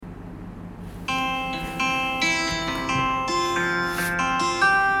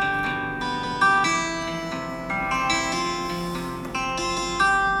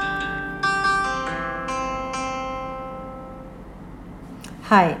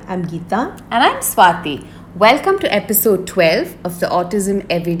Hi, I'm Geeta. And I'm Swati. Welcome to episode 12 of the Autism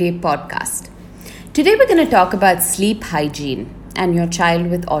Everyday podcast. Today we're going to talk about sleep hygiene and your child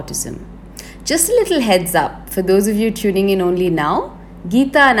with autism. Just a little heads up for those of you tuning in only now,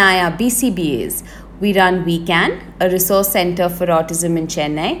 Geeta and I are BCBAs. We run WeCan, a resource center for autism in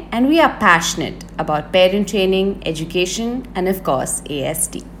Chennai, and we are passionate about parent training, education, and of course,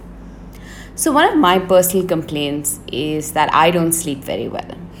 ASD. So one of my personal complaints is that I don't sleep very well.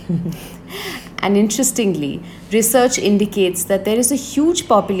 And interestingly, research indicates that there is a huge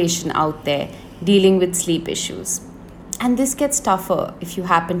population out there dealing with sleep issues. And this gets tougher if you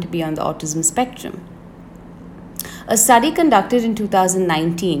happen to be on the autism spectrum. A study conducted in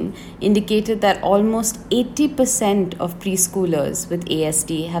 2019 indicated that almost 80% of preschoolers with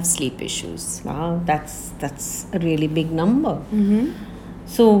ASD have sleep issues. Wow, that's a really big number.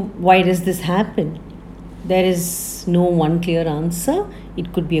 So why does this happen? There is no one clear answer.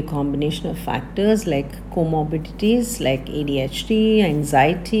 It could be a combination of factors like comorbidities like ADHD,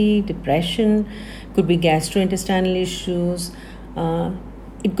 anxiety, depression, could be gastrointestinal issues.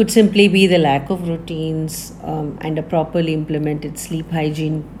 It could simply be the lack of routines and a properly implemented sleep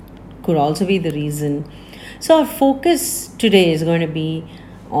hygiene could also be the reason. So our focus today is going to be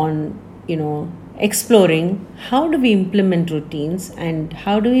on, exploring how do we implement routines and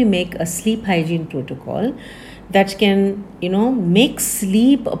how do we make a sleep hygiene protocol that can, make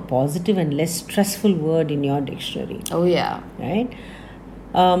sleep a positive and less stressful word in your dictionary. Oh, yeah. Right?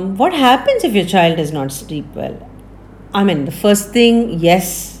 What happens if your child does not sleep well? The first thing,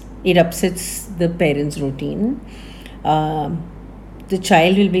 yes, it upsets the parent's routine. The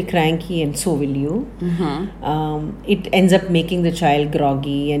child will be cranky and so will you. It ends up making the child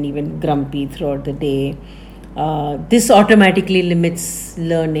groggy and even grumpy throughout the day. This automatically limits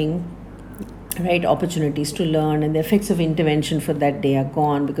learning, right? Opportunities to learn, and the effects of intervention for that day are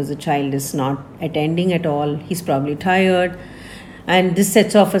gone because the child is not attending at all. He's probably tired. And this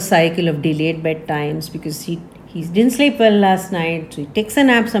sets off a cycle of delayed bedtimes because he didn't sleep well last night, so he takes a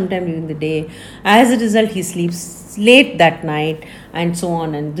nap sometime during the day. As a result, he sleeps late that night and so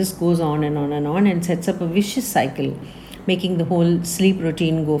on, and this goes on and on and on and sets up a vicious cycle, making the whole sleep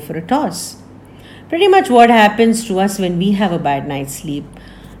routine go for a toss. Pretty much what happens to us when we have a bad night's sleep,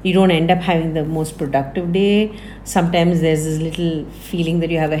 you don't end up having the most productive day. Sometimes there's this little feeling that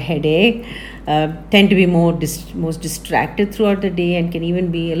you have a headache, tend to be most distracted throughout the day, and can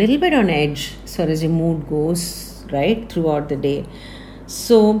even be a little bit on edge as far as your mood goes, right, throughout the day.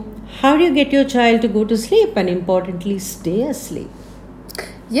 So how do you get your child to go to sleep and importantly stay asleep?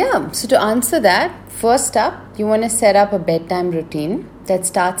 Yeah, so to answer that, first up, you want to set up a bedtime routine that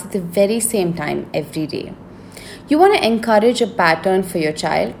starts at the very same time every day. You want to encourage a pattern for your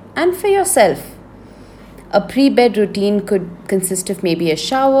child and for yourself. A pre-bed routine could consist of maybe a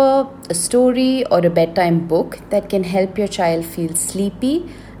shower, a story, or a bedtime book that can help your child feel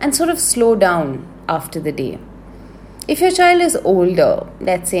sleepy and sort of slow down after the day. If your child is older,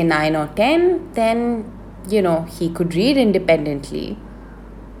 let's say 9 or 10, then, he could read independently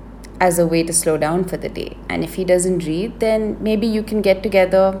as a way to slow down for the day. And if he doesn't read, then maybe you can get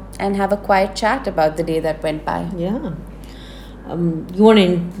together and have a quiet chat about the day that went by. Yeah. You want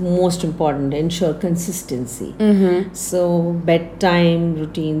to, most important, ensure consistency. So bedtime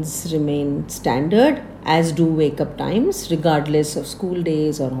routines remain standard, as do wake-up times, regardless of school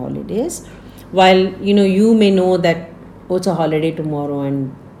days or holidays. While, you may know that it's a holiday tomorrow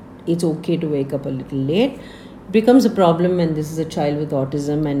and it's okay to wake up a little late, it becomes a problem when this is a child with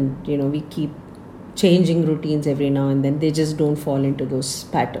autism and, we keep changing routines every now and then. They just don't fall into those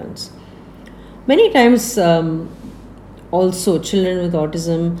patterns. Many times, also, children with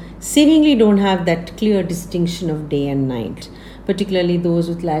autism seemingly don't have that clear distinction of day and night, particularly those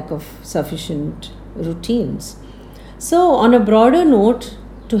with lack of sufficient routines. So, on a broader note,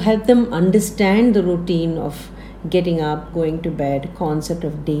 to help them understand the routine of getting up, going to bed, concept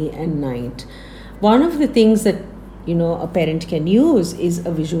of day and night, one of the things that, a parent can use is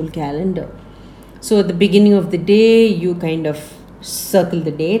a visual calendar. So, at the beginning of the day, you kind of circle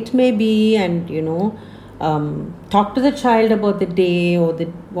the date maybe and, talk to the child about the day or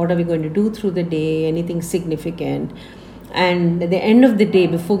what are we going to do through the day, anything significant. And at the end of the day,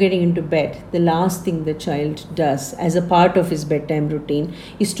 before getting into bed, the last thing the child does as a part of his bedtime routine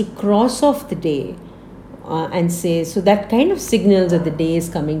is to cross off the day and say, so that kind of signals that the day is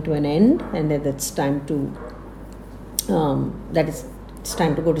coming to an end and that it's time to it's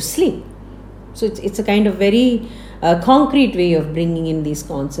time to go to sleep. So it's a kind of very concrete way of bringing in these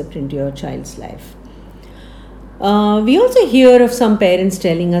concepts into your child's life. We also hear of some parents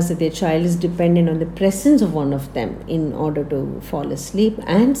telling us that their child is dependent on the presence of one of them in order to fall asleep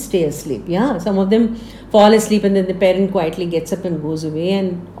and stay asleep. Yeah, some of them fall asleep and then the parent quietly gets up and goes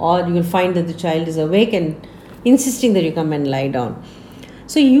away, or you'll find that the child is awake and insisting that you come and lie down.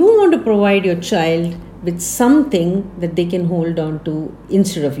 So you want to provide your child with something that they can hold on to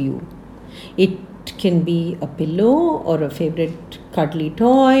instead of you. It can be a pillow or a favorite cuddly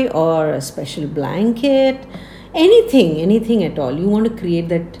toy or a special blanket. Anything at all. You want to create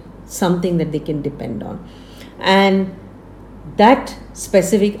that something that they can depend on. And that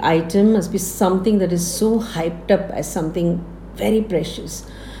specific item must be something that is so hyped up as something very precious,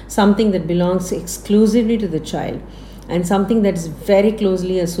 something that belongs exclusively to the child, and something that is very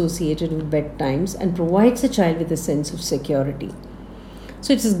closely associated with bedtimes and provides the child with a sense of security.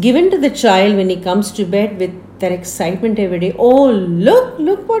 So it is given to the child when he comes to bed with that excitement every day. Oh,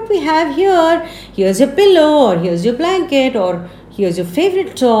 look what we have here. Here's your pillow, or here's your blanket, or here's your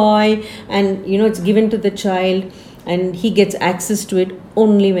favorite toy. And, it's given to the child and he gets access to it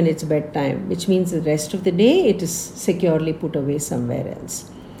only when it's bedtime, which means the rest of the day it is securely put away somewhere else.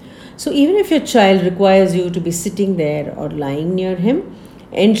 So even if your child requires you to be sitting there or lying near him,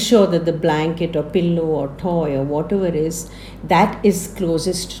 ensure that the blanket or pillow or toy or whatever that is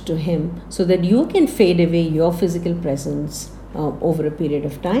closest to him, so that you can fade away your physical presence over a period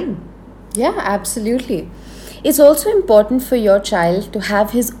of time. Yeah, absolutely. It's also important for your child to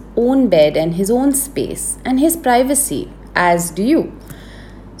have his own bed and his own space and his privacy, as do you.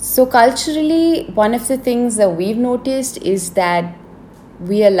 So culturally, one of the things that we've noticed is that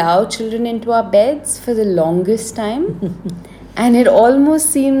we allow children into our beds for the longest time. And it almost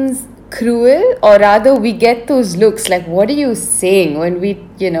seems cruel, or rather we get those looks like, what are you saying, when we,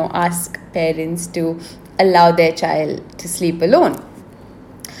 ask parents to allow their child to sleep alone.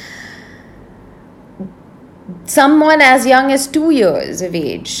 Someone as young as 2 years of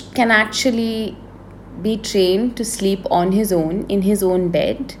age can actually be trained to sleep on his own, in his own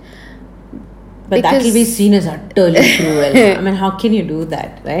bed. But that will be seen as utterly cruel. I mean, how can you do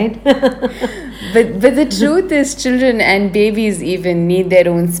that, right? But the truth is, children and babies even need their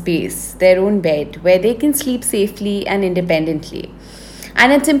own space, their own bed, where they can sleep safely and independently.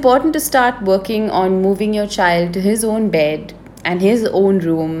 And it's important to start working on moving your child to his own bed and his own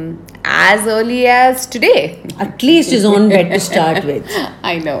room as early as today. At least his own bed to start with.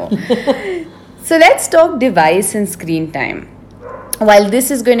 I know. So let's talk device and screen time. While this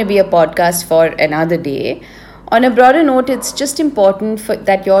is going to be a podcast for another day, on a broader note, it's just important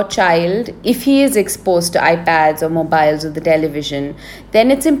that your child, if he is exposed to iPads or mobiles or the television, then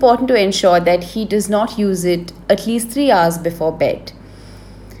it's important to ensure that he does not use it at least 3 hours before bed.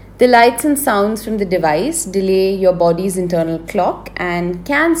 The lights and sounds from the device delay your body's internal clock and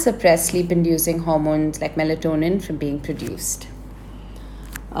can suppress sleep-inducing hormones like melatonin from being produced.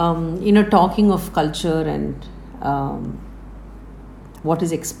 Talking of culture and what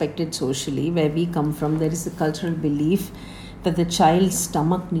is expected socially, where we come from, there is a cultural belief that the child's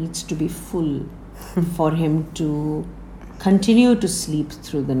stomach needs to be full for him to continue to sleep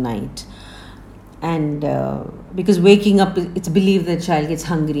through the night. And because waking up, it's believed the child gets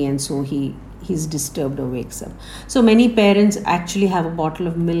hungry and so he's disturbed or wakes up. So many parents actually have a bottle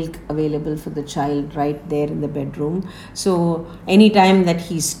of milk available for the child right there in the bedroom. So anytime that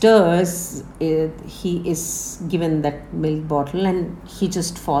he stirs, he is given that milk bottle and he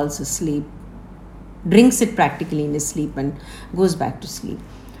just falls asleep, drinks it practically in his sleep and goes back to sleep.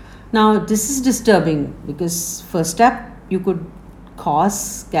 Now this is disturbing because first up, you could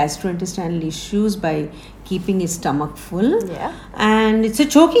cause gastrointestinal issues by keeping his stomach full. Yeah. And it's a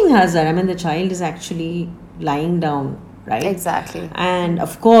choking hazard. I mean, the child is actually lying down, right? Exactly. And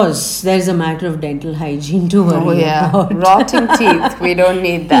of course, there's a matter of dental hygiene to worry about. Rotting teeth. We don't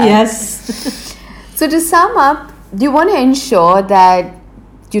need that. Yes. So to sum up, you want to ensure that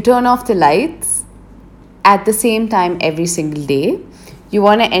you turn off the lights at the same time every single day. You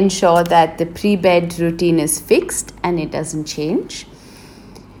want to ensure that the pre-bed routine is fixed and it doesn't change.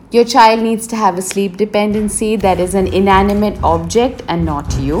 Your child needs to have a sleep dependency that is an inanimate object and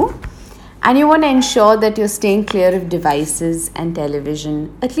not you. And you want to ensure that you're staying clear of devices and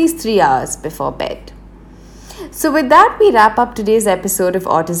television at least 3 hours before bed. So with that, we wrap up today's episode of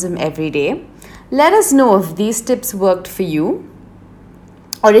Autism Everyday. Let us know if these tips worked for you.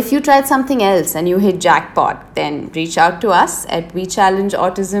 Or if you tried something else and you hit jackpot, then reach out to us at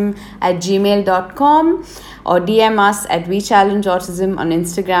wechallengeautism@gmail.com or DM us at wechallengeautism on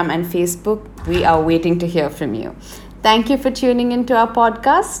Instagram and Facebook. We are waiting to hear from you. Thank you for tuning into our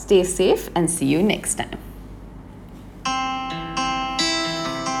podcast. Stay safe and see you next time.